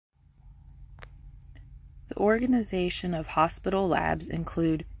The organization of hospital labs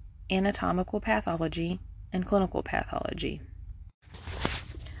include anatomical pathology and clinical pathology.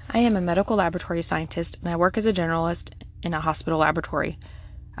 I am a medical laboratory scientist and I work as a generalist in a hospital laboratory.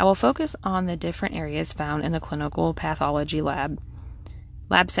 I will focus on the different areas found in the clinical pathology lab.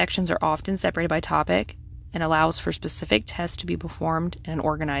 Lab sections are often separated by topic and allows for specific tests to be performed in an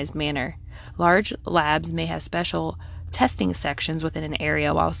organized manner. Large labs may have special testing sections within an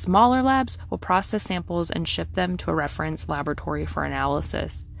area, while smaller labs will process samples and ship them to a reference laboratory for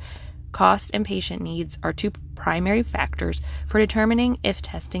analysis. Cost and patient needs are two primary factors for determining if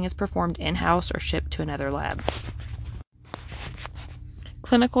testing is performed in-house or shipped to another lab.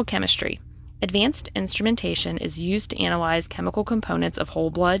 Clinical chemistry. Advanced instrumentation is used to analyze chemical components of whole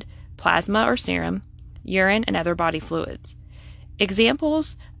blood, plasma or serum, urine, and other body fluids.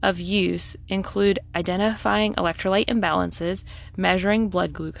 Examples of use include identifying electrolyte imbalances, measuring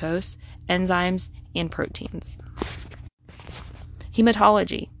blood glucose, enzymes, and proteins.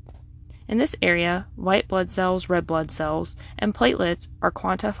 Hematology. In this area, white blood cells, red blood cells, and platelets are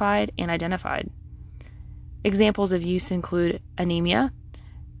quantified and identified. Examples of use include anemia,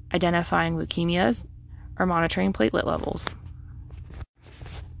 identifying leukemias, or monitoring platelet levels.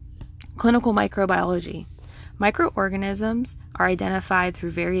 Clinical microbiology. Microorganisms are identified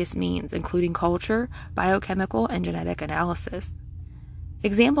through various means, including culture, biochemical, and genetic analysis.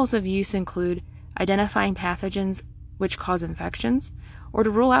 Examples of use include identifying pathogens which cause infections, or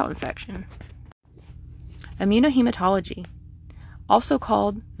to rule out infection. Immunohematology, also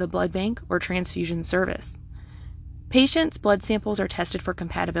called the blood bank or transfusion service. Patients' blood samples are tested for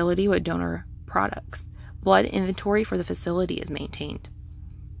compatibility with donor products. Blood inventory for the facility is maintained.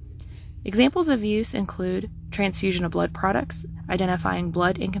 Examples of use include transfusion of blood products, identifying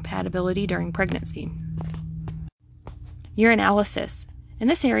blood incompatibility during pregnancy. Urinalysis. In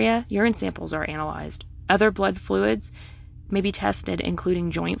this area, urine samples are analyzed. Other blood fluids may be tested, including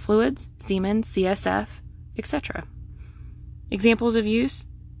joint fluids, semen, CSF, etc. Examples of use: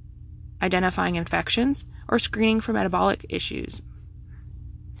 identifying infections or screening for metabolic issues.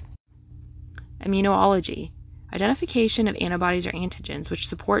 Immunology. Identification of antibodies or antigens which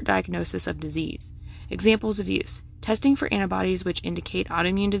support diagnosis of disease. Examples of use: testing for antibodies which indicate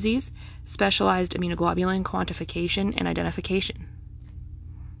autoimmune disease, specialized immunoglobulin quantification and identification.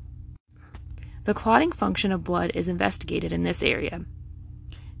 The clotting function of blood is investigated in this area.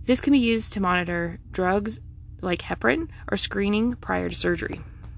 This can be used to monitor drugs like heparin or screening prior to surgery.